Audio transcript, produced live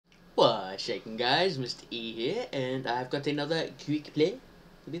Shaking guys, Mr. E here, and I've got another quick play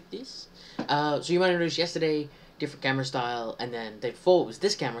with this. So you might have noticed yesterday, different camera style, and then the day before it was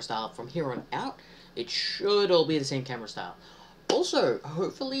this camera style. From here on out, it should all be the same camera style. Also,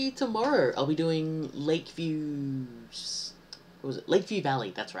 hopefully tomorrow I'll be doing Lakeview... What was it? Lakeview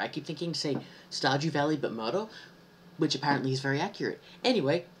Valley, that's right. I keep thinking to say Stardew Valley, but murder, which apparently is very accurate.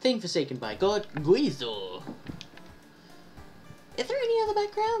 Anyway, thing forsaken by God, Guizo. Are there any other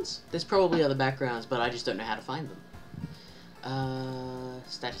backgrounds? There's probably other backgrounds, but I just don't know how to find them.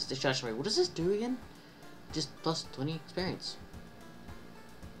 Status discharge summary. What does this do again? Just plus 20 experience.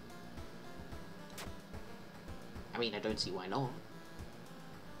 I mean, I don't see why not.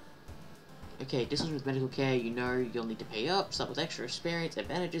 Okay, distance with medical care, you know you'll need to pay up, start with extra experience,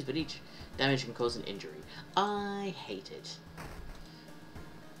 advantages, but each damage can cause an injury. I hate it.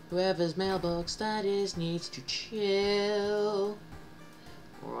 Whoever's mailbox that is needs to chill.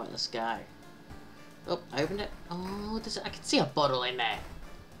 Alright, let's go. Oh, I opened it. Oh, this, I can see a bottle in there.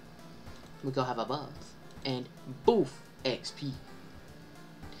 We go have a bath. And boof, XP.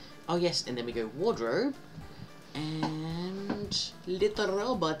 Oh yes, and then we go wardrobe. And little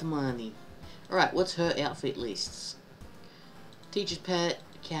robot money. Alright, what's her outfit lists? Teacher's pet,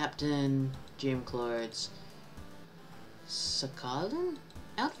 captain, gym clothes. Sakala?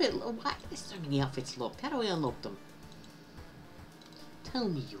 Outfit? Why are there so many outfits locked? How do I unlock them? Tell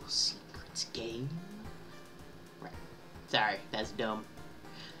me your secrets, game. Right. Sorry, that's dumb.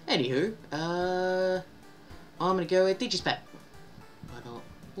 Anywho, I'm gonna go with teacher's pet.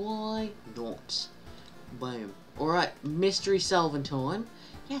 Why not? Boom. Alright, mystery solving time.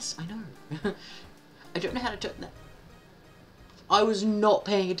 Yes, I know. I don't know how to turn that. I was not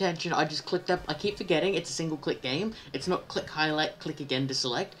paying attention. I just clicked up. I keep forgetting it's a single click game. It's not click highlight, click again to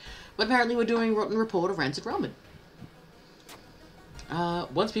select. But apparently we're doing Rotten Report of Rancid Ramen.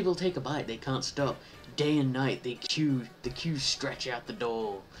 Once people take a bite, they can't stop. Day and night, the queues stretch out the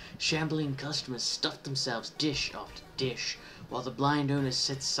door. Shambling customers stuff themselves dish after dish, while the blind owner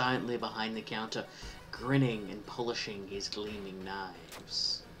sits silently behind the counter, grinning and polishing his gleaming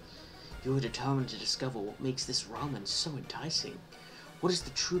knives. You're determined to discover what makes this ramen so enticing. What is the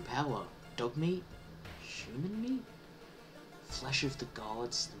true power? Dog meat? Human meat? Flesh of the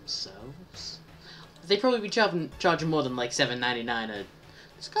gods themselves? They'd probably be charging more than like $7.99 a...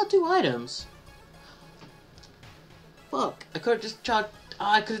 It's got 2 items. Fuck, I could have just charged...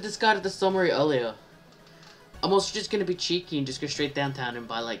 I could have discarded the summary earlier. I'm also just gonna be cheeky and just go straight downtown and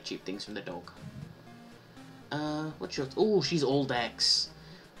buy like cheap things from the dog. What's yours? Oh, she's old X.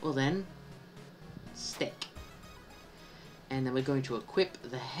 Well then, stick. And then we're going to equip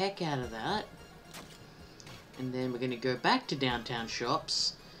the heck out of that. And then we're going to go back to downtown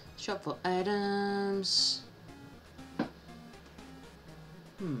shops. Shop for items.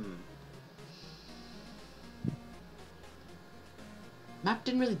 Map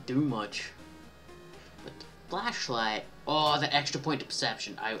didn't really do much. But the flashlight. Oh, the extra point of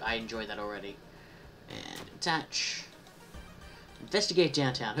perception. I enjoy that already. And attach. Investigate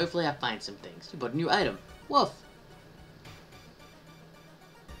downtown. Hopefully I find some things. You bought a new item. Woof.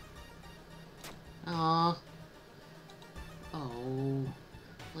 Aww. Oh. All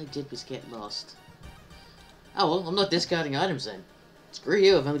I did was get lost. Oh well, I'm not discarding items then. Screw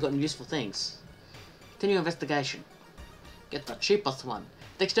you, I've only gotten useful things. Continue investigation. Get the cheapest one.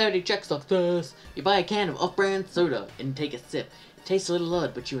 Dexterity check success. You buy a can of off-brand soda and take a sip. It tastes a little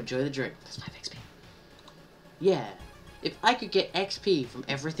odd, but you enjoy the drink. That's 5 XP. Yeah. If I could get XP from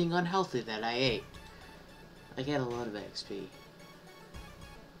everything unhealthy that I ate, I get a lot of XP.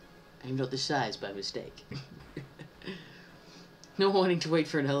 I'm not this size by mistake. Not wanting to wait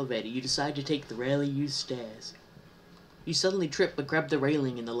for an elevator, you decide to take the rarely used stairs. You suddenly trip but grab the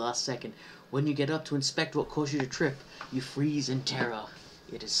railing in the last second. When you get up to inspect what caused you to trip, you freeze in terror.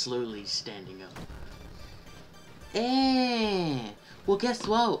 It is slowly standing up. Well guess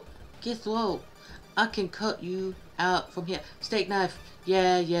what? Guess what? I can cut you out from here. Steak knife.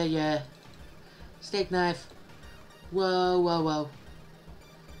 Yeah. Steak knife. Whoa.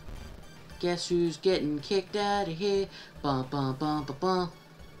 Guess who's getting kicked out of here? Bum.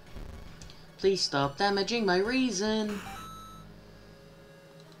 Please stop damaging my reason.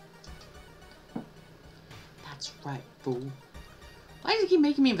 That's right, fool. Why does he keep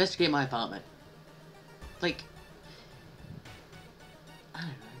making me investigate my apartment? Like... I don't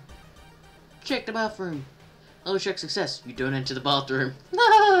know. Check the bathroom. Oh, check success. You don't enter the bathroom.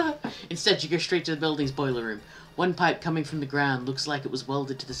 Instead, you go straight to the building's boiler room. One pipe coming from the ground looks like it was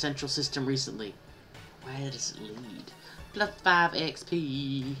welded to the central system recently. Where does it lead? Plus 5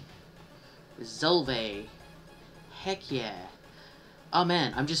 XP. Resolve. Heck yeah. Oh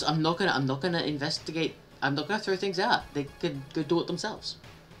man, I'm not gonna investigate. I'm not gonna throw things out. They could go do it themselves.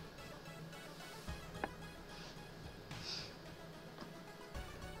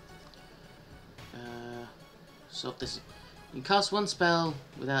 So if this, you cast one spell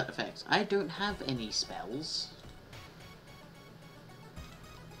without effects. I don't have any spells.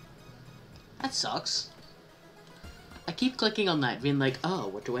 That sucks. I keep clicking on that, being like, oh,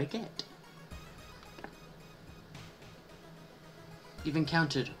 what do I get? You've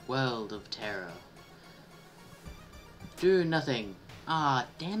encountered World of Terror. Do nothing. Ah,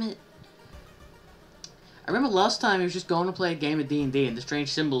 damn it. I remember last time he was just going to play a game of D&D and the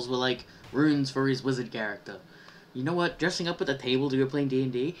strange symbols were like runes for his wizard character. You know what? Dressing up at the table to go playing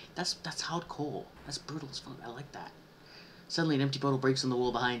D&D? That's hardcore. That's brutal as fuck. I like that. Suddenly an empty bottle breaks on the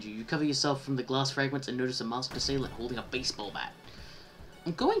wall behind you. You cover yourself from the glass fragments and notice a masked assailant holding a baseball bat.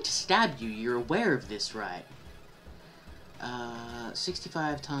 I'm going to stab you. You're aware of this, right?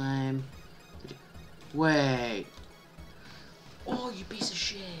 65 time... Wait. Oh, you piece of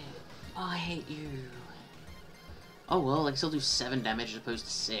shit. Oh, I hate you. Oh well, I can still do 7 damage as opposed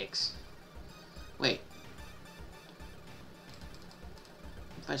to 6. Wait.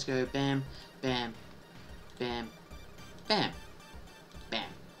 If I just go bam, bam, bam, bam, bam.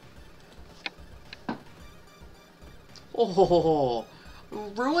 Oh,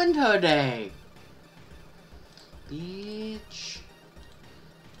 ruined her day. Bitch.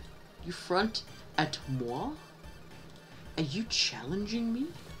 You front at moi? Are you challenging me?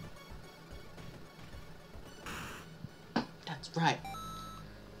 That's right.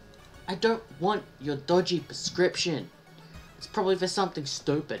 I don't want your dodgy prescription. It's probably for something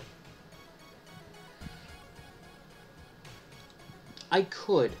stupid. I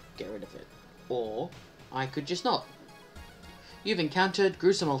could get rid of it. Or I could just not. You've encountered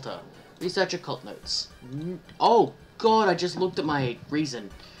Gruesome Altar. Research occult notes. Oh god, I just looked at my reason.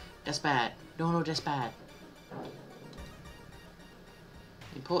 That's bad. No, that's bad.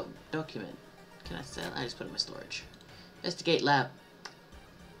 Important document. Can I sell? I just put it in my storage. Investigate lab.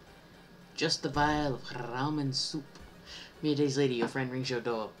 Just the vial of ramen soup. Mere days later, your friend rings your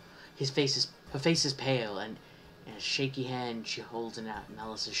door. Her face is pale, and in a shaky hand, she holds an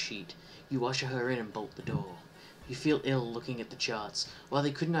analysis sheet. You usher her in and bolt the door. You feel ill looking at the charts. While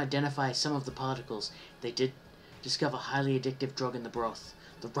they couldn't identify some of the particles, they did discover highly addictive drug in the broth.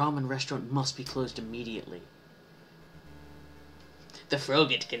 The ramen restaurant must be closed immediately. The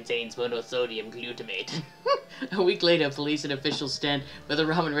frogate contains monosodium glutamate. A week later, police and officials stand where the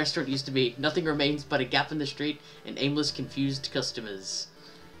ramen restaurant used to be. Nothing remains but a gap in the street and aimless, confused customers.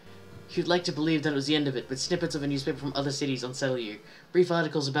 You'd like to believe that it was the end of it, but snippets of a newspaper from other cities unsettle you. Brief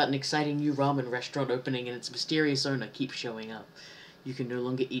articles about an exciting new ramen restaurant opening and its mysterious owner keep showing up. You can no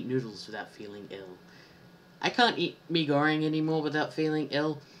longer eat noodles without feeling ill. I can't eat mee goreng anymore without feeling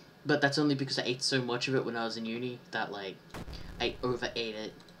ill, but that's only because I ate so much of it when I was in uni that, like, I overate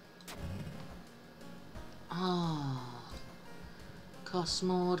it. Ah. Costs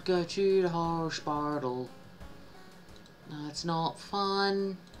more to go to the hospital. That's not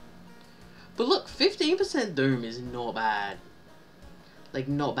fun. But look, 15% Doom is not bad. Like,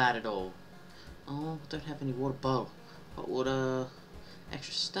 not bad at all. Oh, don't have any water bottle. Hot water.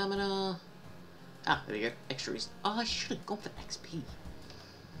 Extra stamina. Ah, there we go. Extra reason. Oh, I should have gone for XP.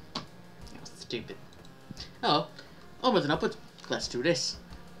 That was stupid. Oh, onwards and upwards. Let's do this.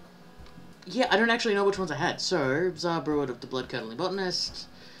 Yeah, I don't actually know which ones I had. So, Bizarre Brood of the Blood-Curdling Botanist.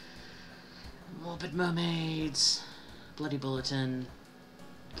 Morbid Mermaids. Bloody Bulletin.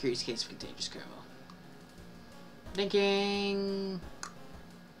 Curious Case of Contagious Coma. Thinking.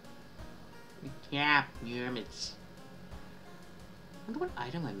 Yeah, pyramids. I wonder what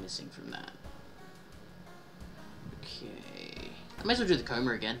item I'm missing from that. Okay. I might as well do the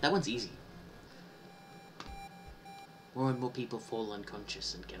coma again. That one's easy. More and more people fall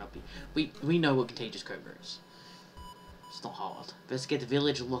unconscious and cannot be. We know what contagious coma is. It's not hard. Investigate the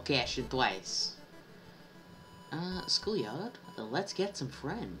village location twice. Schoolyard? Let's get some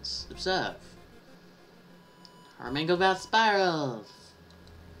friends. Observe. Harmingle about spirals.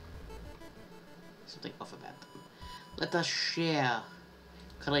 Something off about them. Let us share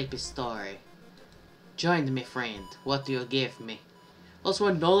creepy story. Join me, friend. What do you give me? Also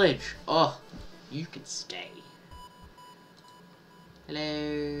want knowledge. Oh, you can stay.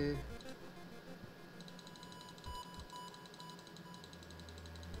 Hello.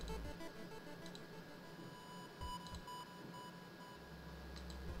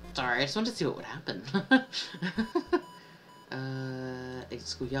 Sorry, I just wanted to see what would happen.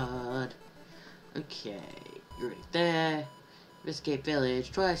 Schoolyard. Okay, you're right there. Investigate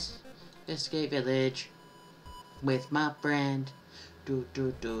village twice. Investigate village with my friend.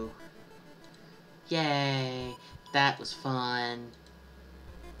 Do. Yay! That was fun.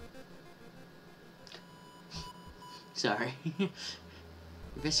 Sorry.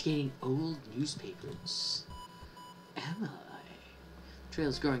 Investigating old newspapers. Am I?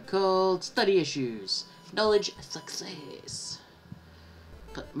 Trail's growing cold. Study issues. Knowledge success.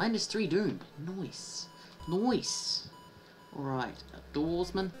 But -3 doom. Nice. Nice. Right.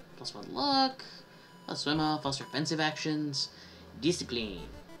 Outdoorsman. +1 luck. A swimmer. Faster offensive actions. Discipline.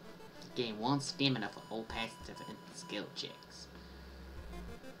 Gain 1 stamina for all passive and skill checks.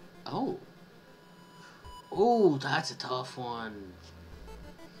 Oh. Oh, that's a tough one.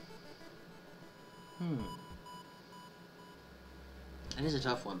 That is a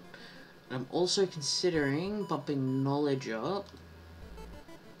tough one. And I'm also considering bumping knowledge up.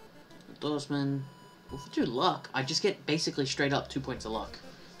 Outdoorsman. Well, if we do luck, I just get basically straight up 2 points of luck.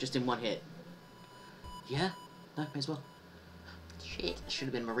 Just in one hit. Yeah? No, may as well. Shit, that should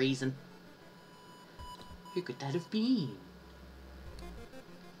have been my reason. Who could that have been?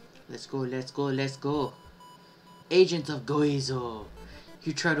 Let's go, let's go, let's go. Agent of Goizo.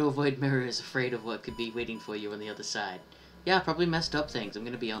 You try to avoid mirrors, afraid of what could be waiting for you on the other side. Yeah, probably messed up things, I'm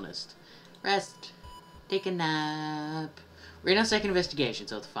gonna be honest. Rest. Take a nap. We're in our second investigation,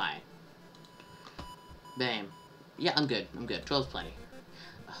 so it's fine. Bam. Yeah, I'm good. 12's plenty.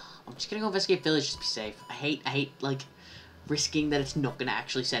 I'm just gonna go investigate village just to be safe. I hate, like, risking that it's not gonna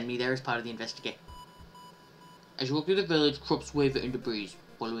actually send me there as part of the investigation. As you walk through the village, crops waver in the breeze,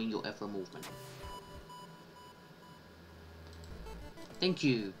 following your every movement. Thank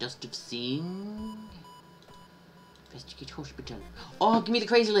you. Dust of Seeing. Investigate hospital. Oh, give me the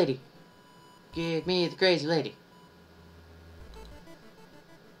crazy lady. Give me the crazy lady.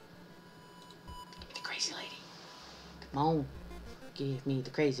 Give me the crazy lady. Come on. Give me the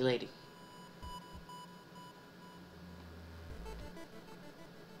crazy lady.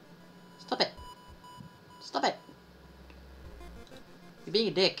 Stop it. Stop it. You're being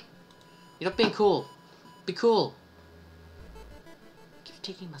a dick. You're not being cool. Be cool. Keep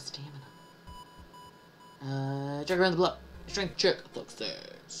taking my stamina. Check around the block. Strength check.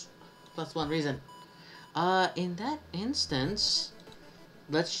 Success. +1 reason. In that instance,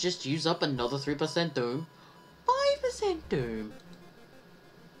 let's just use up another 3% doom. 5% doom.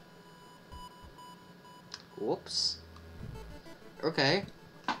 Whoops. Okay.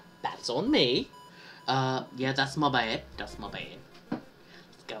 That's on me. Yeah, that's my bad. That's my bad.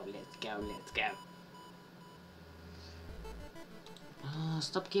 Let's go, let's go, let's go.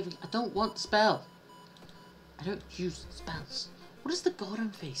 Stop giving. I don't want the spell. I don't use spells. What is the god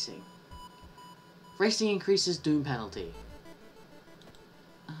I'm facing? Racing increases doom penalty.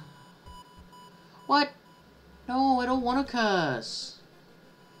 What? No, I don't want to curse.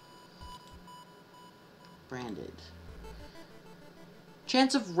 Branded.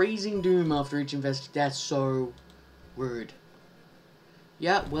 Chance of raising doom after each investigation. That's so rude.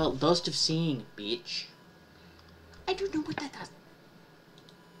 Yeah, well, Dust of Seeing, bitch. I don't know what that does.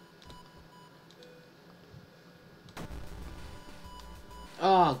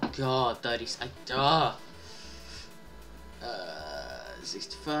 Oh god, 30.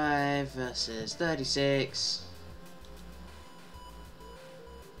 65 versus 36.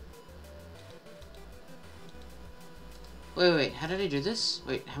 Wait, how did I do this?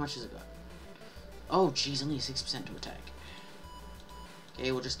 Wait, how much has it got? Oh, geez, only a 6% to attack.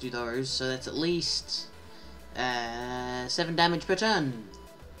 Okay, we'll just do those. So that's at least 7 damage per turn.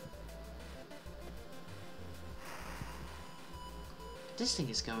 This thing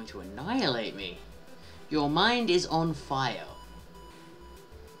is going to annihilate me. Your mind is on fire.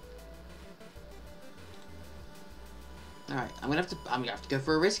 Alright, I'm gonna have to go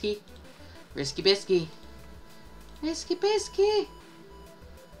for a risky bisky. Risky bisky.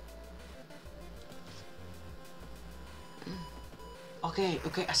 Okay,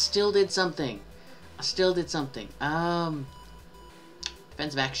 I still did something. Defensive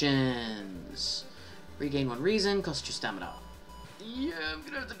actions. Regain 1 reason, cost 2 stamina. Yeah, I'm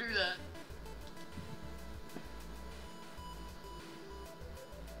gonna have to do that.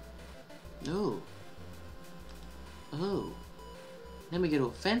 No. Oh. Then we go to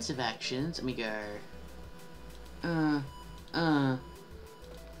offensive actions, and we go... I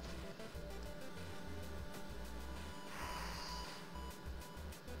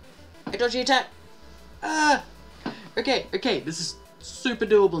dodgy attack! Okay, this is super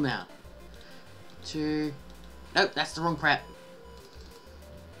doable now. 2... Nope, that's the wrong crap.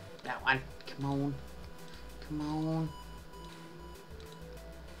 That one. Come on.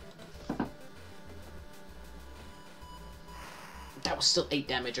 That was still 8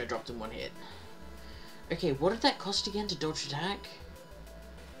 damage I dropped in 1 hit. Okay, what did that cost again to dodge attack?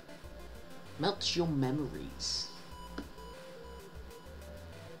 Melts your memories.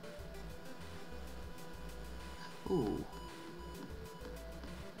 Ooh.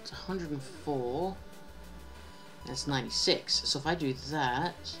 It's 104. That's 96. So if I do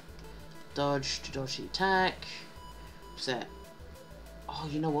that, dodge to dodge the attack. What's that? Oh,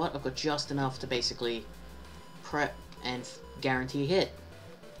 you know what? I've got just enough to basically prep and guarantee a hit.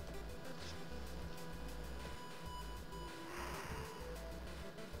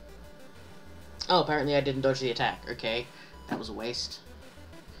 Oh, apparently I didn't dodge the attack. Okay, that was a waste.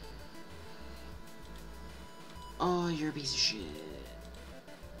 Oh, you're a piece of shit.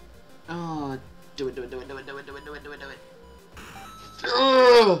 Oh, do it, do it, do it, do it, do it, do it, do it, do it, do it.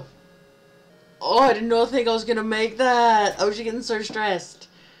 Ugh! Oh, I did not think I was gonna make that. I was just getting so stressed.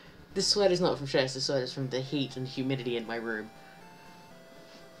 This sweat is not from stress. This sweat is from the heat and humidity in my room.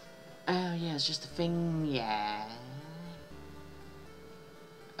 Oh yeah, it's just a thing. Yeah.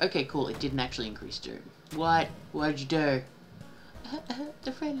 Okay, cool. It didn't actually increase doom. What? What did you do?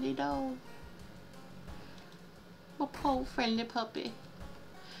 The friendly dog. My poor friendly puppy.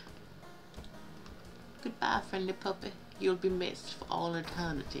 Goodbye, friendly puppy. You'll be missed for all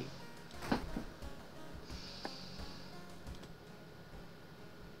eternity.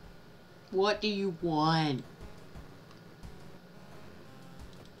 What do you want?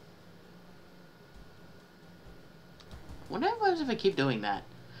 What happens if I keep doing that?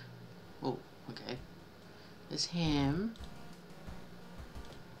 Oh, okay. There's him.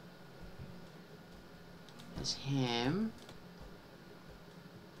 There's him.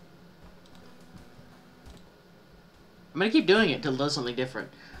 I'm gonna keep doing it until it does something different.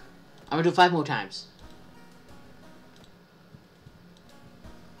 I'm gonna do it 5 more times.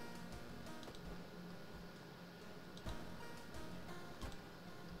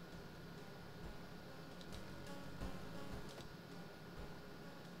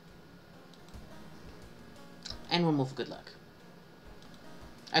 And 1 more for good luck.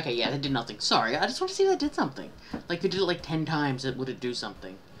 Okay, yeah, that did nothing. Sorry, I just want to see if that did something. Like, if it did it like 10 times, it would it do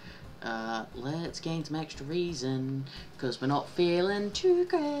something. Let's gain some extra reason, because we're not feeling too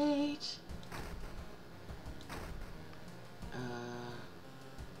great.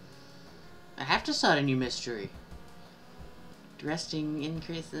 I have to start a new mystery. Resting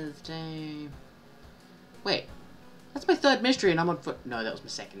increases time. Wait, that's my 3rd mystery and I'm on foot. No, that was my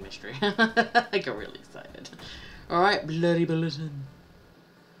 2nd mystery. I got really excited. Alright, bloody bulletin.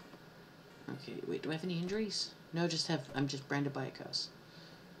 Okay, wait, do I have any injuries? No, I'm just branded by a curse.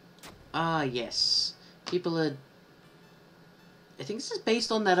 Ah, yes. People are... I think this is based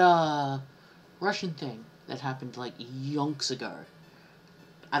on that, Russian thing that happened, like, yonks ago.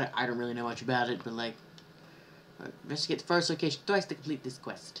 I don't really know much about it, but, like... Investigate the forest location twice to complete this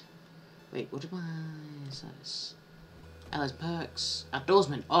quest. Wait, what am I... Status? Allies perks.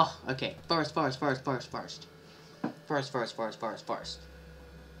 Outdoorsman. Oh, okay. Forest, forest, forest, forest, forest. Forest, forest, forest, forest, forest.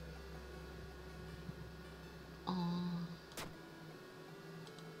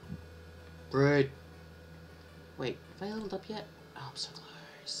 Rude. Wait, have I leveled up yet? Oh, I'm so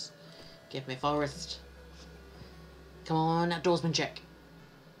close. Give me forest. Come on, outdoorsman check.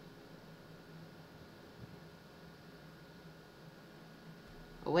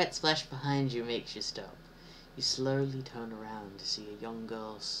 A wet splash behind you makes you stop. You slowly turn around to see a young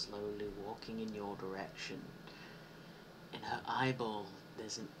girl slowly walking in your direction. In her eyeball,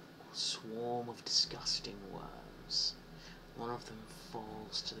 there's a swarm of disgusting worms. One of them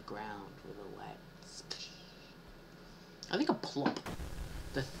falls to the ground with a wet splash. I think a plop.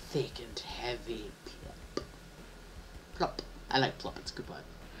 The thick and heavy plop. Plop. I like plop, it's a good word.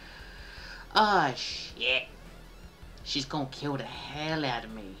 Ah, shit. She's gonna kill the hell out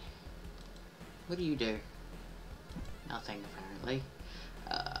of me. What do you do? Nothing, apparently.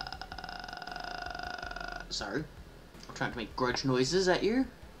 So, I'm trying to make grudge noises at you.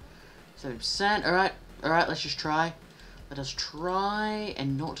 7%. Alright, let's just try. Let us try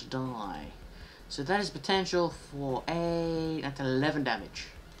and not die. So that is potential for that's 11 damage.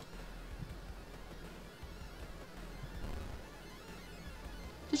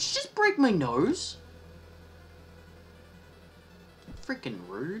 Did she just break my nose? Freaking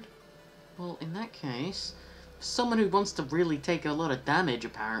rude. Well, in that case, someone who wants to really take a lot of damage,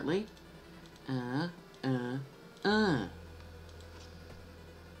 apparently. That's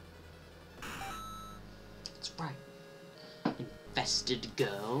right. Infested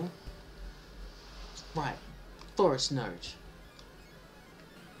girl. Right. Forest note.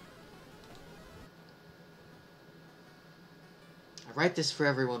 I write this for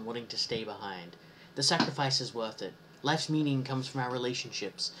everyone wanting to stay behind. The sacrifice is worth it. Life's meaning comes from our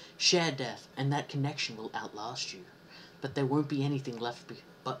relationships. Share death, and that connection will outlast you. But there won't be anything left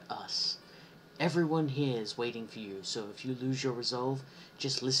but us. Everyone here is waiting for you, so if you lose your resolve,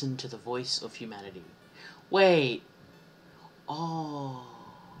 just listen to the voice of humanity. Wait. Oh.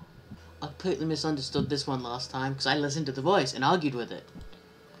 I completely misunderstood this one last time, because I listened to the voice and argued with it.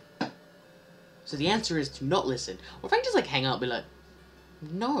 So the answer is to not listen. Or if I can just, like, hang out and be like,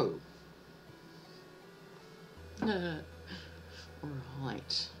 no.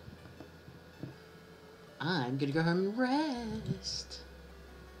 Right. I'm gonna go home and rest.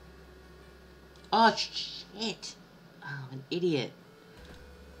 Oh, shit. Oh, I'm an idiot.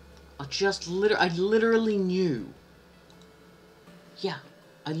 I literally knew. Yeah,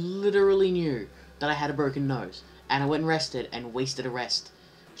 I literally knew that I had a broken nose. And I went and rested and wasted a rest.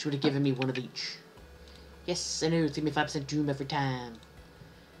 She would have given me one of each. Yes, I know, it's gonna be 5% doom every time.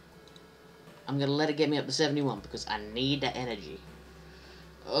 I'm gonna let it get me up to 71 because I need that energy.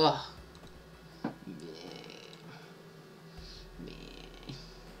 Ugh.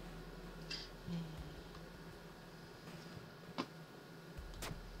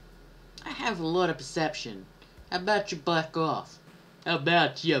 I have a lot of perception. How about you back off? How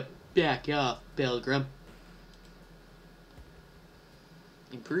about you back off, Pilgrim?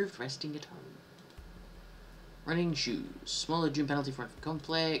 Improved resting at home. Running shoes. Smaller doom penalty for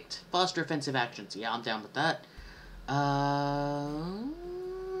conflict. Faster offensive actions. Yeah, I'm down with that.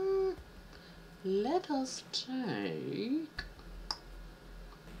 Let us take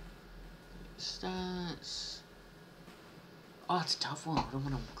stats. Oh, it's a tough one. I don't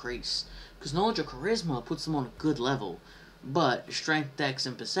want to increase. Because knowledge or charisma puts them on a good level. But strength, dex,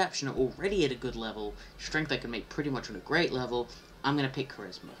 and perception are already at a good level. Strength I can make pretty much on a great level. I'm going to pick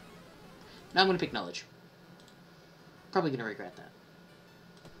charisma. No, I'm going to pick knowledge. Probably going to regret that.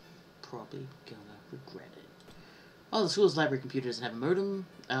 Probably going to regret it. Oh, the school's library computer doesn't have a modem.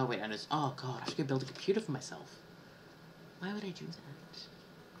 Oh, wait, I know. Oh, God, I should go build a computer for myself. Why would I do that?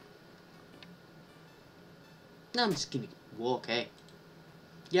 No, I'm just going to walk, hey.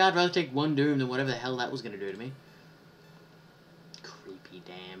 Yeah, I'd rather take one doom than whatever the hell that was going to do to me. Creepy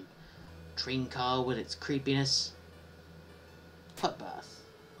damn train car with its creepiness. Hot bath.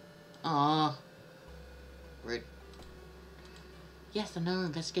 Aww. Rude. Yes, I know,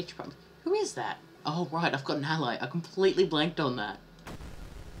 investigate your problem. Who is that? Oh, right, I've got an ally. I completely blanked on that.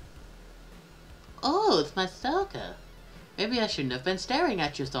 Oh, it's my stalker. Maybe I shouldn't have been staring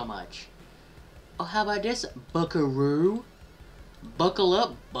at you so much. Oh, how about this, buckaroo? Buckle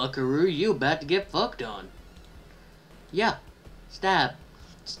up, buckaroo. You about to get fucked on. Yeah. Stab.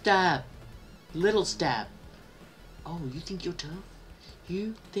 Stab. Little stab. Oh, you think you're tough?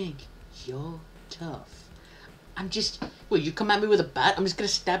 You think you're tough? I'm just... Well, you come at me with a bat, I'm just gonna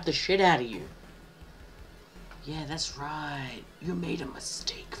stab the shit out of you. Yeah, that's right. You made a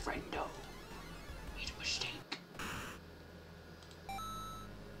mistake, friendo. Made a mistake.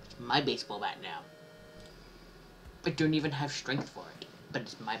 It's my baseball bat now. I don't even have strength for it, but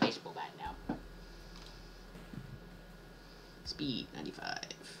it's my baseball bat now. Speed, 95.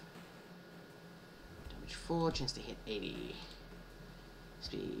 Damage 4, chance to hit 80.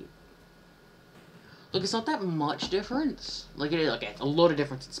 Speed. Look, it's not that much difference. Like, it is, okay, it's a lot of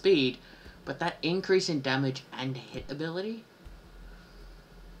difference in speed, but that increase in damage and hit ability?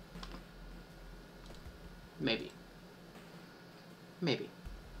 Maybe. Maybe.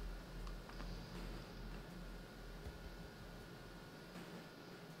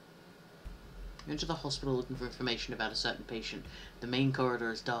 You enter the hospital looking for information about a certain patient. The main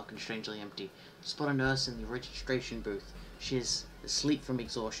corridor is dark and strangely empty. You spot a nurse in the registration booth. She is asleep from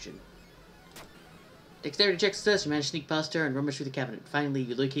exhaustion. Dexterity check success. You manage to sneak past her and rummage through the cabinet. Finally,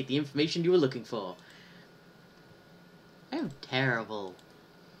 you locate the information you were looking for. I am terrible.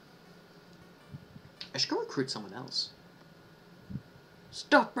 I should go recruit someone else.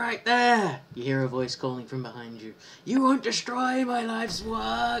 Stop right there! You hear a voice calling from behind you. You won't destroy my life's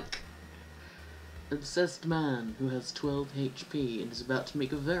work! Obsessed man who has 12 HP and is about to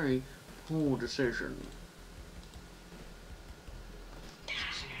make a very poor decision.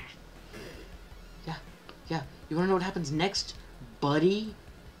 Yeah, you wanna know what happens next, buddy?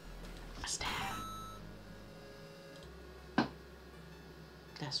 A stab.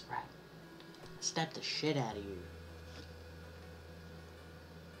 That's right. Stab the shit out of you.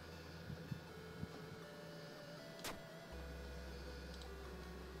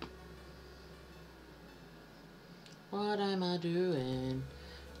 What am I doing?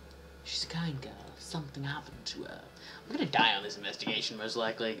 She's a kind girl. Something happened to her. I'm gonna die on this investigation, most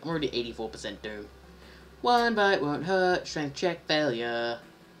likely. I'm already 84% doomed. One bite won't hurt. Strength check failure.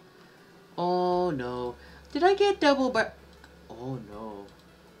 Oh no. Did I get double bar? Oh no.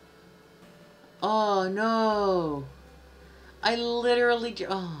 Oh no. I literally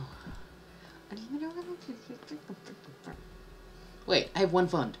Wait, I have one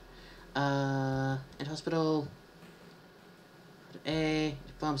fund. At hospital. A,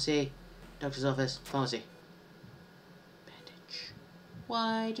 pharmacy, doctor's office, pharmacy. Bandage.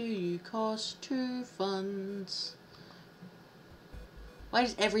 Why do you cost 2 funds? Why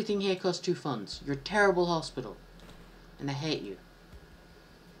does everything here cost 2 funds? You're a terrible hospital. And I hate you.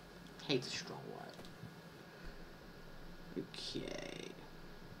 Hate's a strong word. Okay.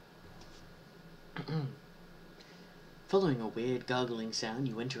 Following a weird gargling sound,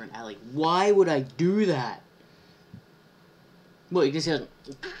 you enter an alley. Why would I do that? Well, you can see.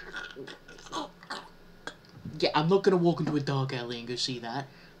 Yeah, I'm not gonna walk into a dark alley and go see that.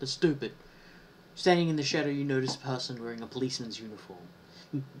 That's stupid. Standing in the shadow, you notice a person wearing a policeman's uniform.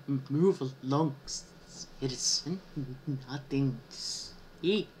 Move along, citizen. Nothing to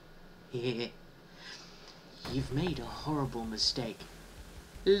see. You've made a horrible mistake.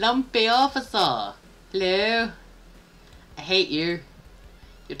 Lumpy officer! Hello? I hate you.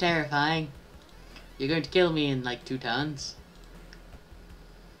 You're terrifying. You're going to kill me in like 2 turns.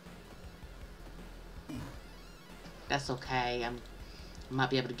 That's okay. I might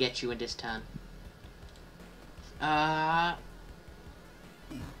be able to get you in this turn. Oh,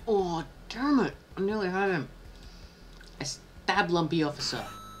 damn it. I nearly had him. I stabbed Lumpy Officer.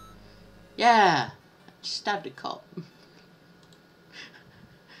 Yeah. I just stabbed a cop.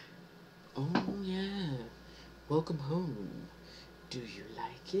 Oh, yeah. Welcome home. Do you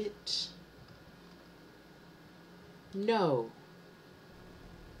like it? No.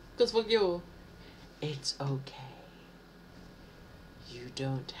 Because fuck you. It's okay. You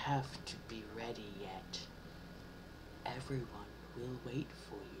don't have to be ready yet. Everyone will wait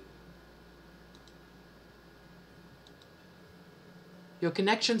for you. Your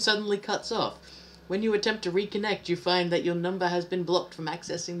connection suddenly cuts off. When you attempt to reconnect, you find that your number has been blocked from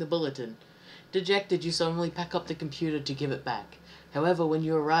accessing the bulletin. Dejected, you suddenly pack up the computer to give it back. However, when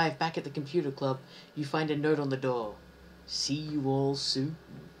you arrive back at the computer club, you find a note on the door. See you all soon.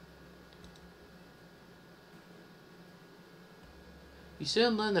 You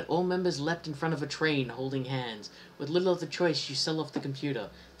soon learn that all members leapt in front of a train holding hands. With little other choice, you sell off the computer,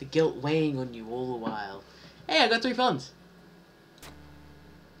 the guilt weighing on you all the while. Hey, I got 3 funds!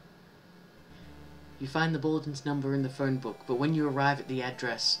 You find the bulletin's number in the phone book, but when you arrive at the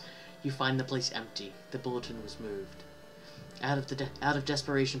address, you find the place empty. The bulletin was moved. Out of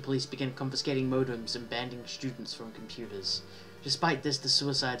desperation, police began confiscating modems and banning students from computers. Despite this, the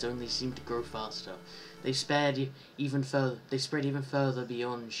suicides only seemed to grow faster. They spread even further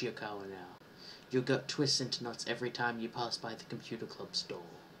beyond Shiokawa now. Your gut twists into knots every time you pass by the computer club's door.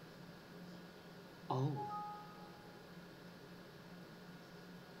 Oh.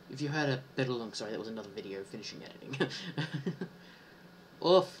 If you had a bit along, sorry, that was another video finishing editing.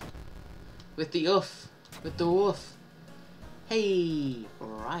 Oof. With the oof. With the oof. Hey,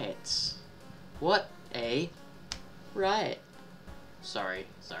 riots. What a riot. Sorry.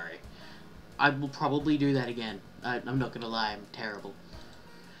 I will probably do that again. I'm not gonna lie, I'm terrible.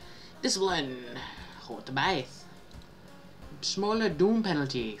 Discipline. Hotabaith. Smaller doom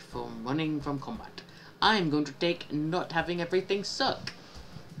penalty for running from combat. I'm going to take not having everything suck.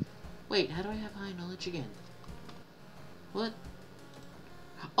 Wait, how do I have high knowledge again? What?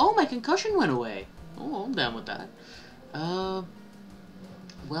 Oh, my concussion went away. Oh, I'm down with that.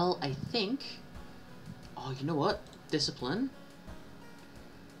 Well, I think... Oh, you know what? Discipline.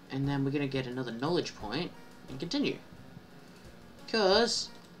 And then we're gonna get another knowledge point and continue. Because,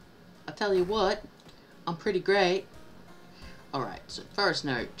 I'll tell you what, I'm pretty great. Alright, so first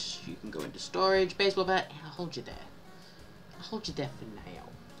note, you can go into storage, baseball bat, and I'll hold you there. I'll hold you there for now.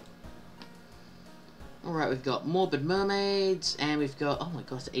 Alright, we've got Morbid Mermaids, and we've got, oh my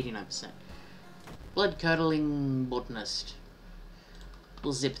god, it's 89%. Blood-curdling botanist.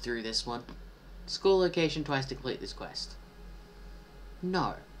 We'll zip through this one. School location twice to complete this quest.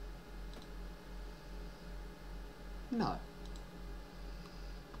 No. No.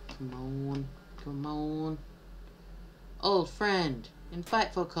 Come on. Old friend,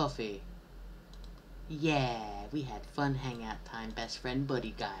 invite for coffee. Yeah, we had fun hangout time, best friend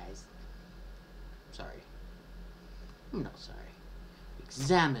buddy guys. Sorry. I'm not sorry.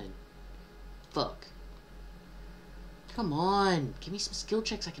 Examine. Fuck. Come on, give me some skill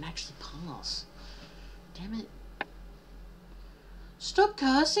checks I can actually pass. Damn it. Stop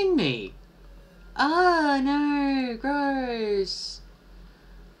cursing me! Ah, no, gross.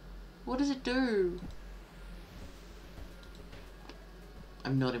 What does it do?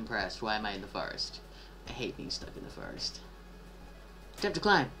 I'm not impressed. Why am I in the forest? I hate being stuck in the forest. Attempt to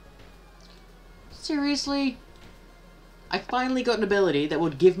climb. Seriously? I finally got an ability that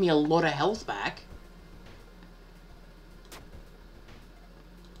would give me a lot of health back.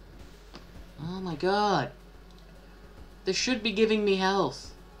 Oh my god. This should be giving me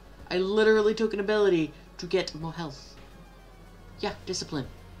health. I literally took an ability to get more health. Yeah, discipline.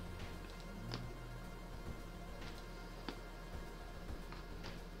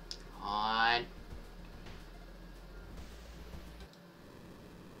 On.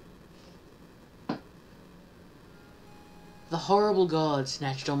 The horrible god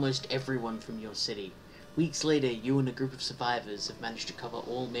snatched almost everyone from your city. Weeks later, you and a group of survivors have managed to cover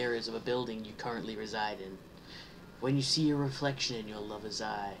all mirrors of a building you currently reside in. When you see your reflection in your lover's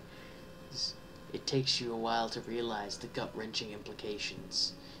eye, it takes you a while to realize the gut-wrenching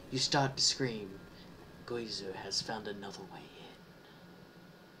implications. You start to scream. Goizu has found another way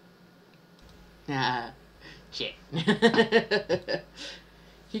in. Ah, shit.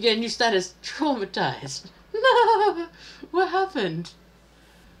 You get a new status, traumatized. No! What happened?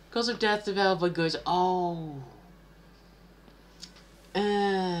 Cause of death developed by Goizu. Oh.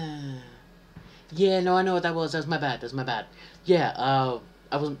 Yeah, no, I know what that was. That was my bad. That was my bad. Yeah,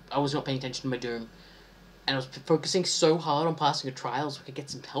 I was not paying attention to my Doom, and I was focusing so hard on passing a trial so I could get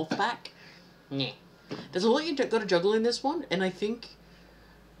some health back. Yeah, there's a lot you got to juggle in this one, and I think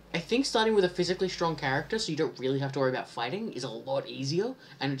starting with a physically strong character, so you don't really have to worry about fighting, is a lot easier,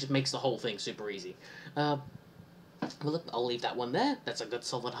 and it just makes the whole thing super easy. Well, look, I'll leave that one there. That's a good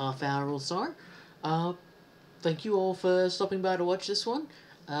solid half hour or so. Thank you all for stopping by to watch this one.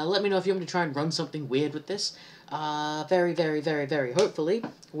 Let me know if you want me to try and run something weird with this. Very, very, very, very hopefully,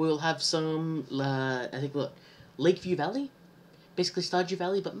 we'll have some, I think, look, Lakeview Valley? Basically Stardew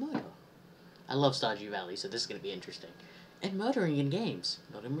Valley, but murder. I love Stardew Valley, so this is going to be interesting. And murdering in games.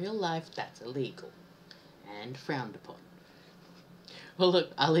 Not in real life, that's illegal. And frowned upon. Well,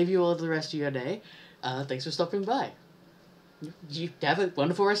 look, I'll leave you all to the rest of your day. Thanks for stopping by. You have a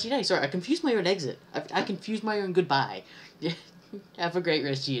wonderful rest of your day. Sorry, I confused my own exit. I confused my own goodbye. Have a great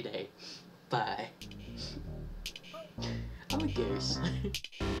rest of your day. Bye. I'm a goose.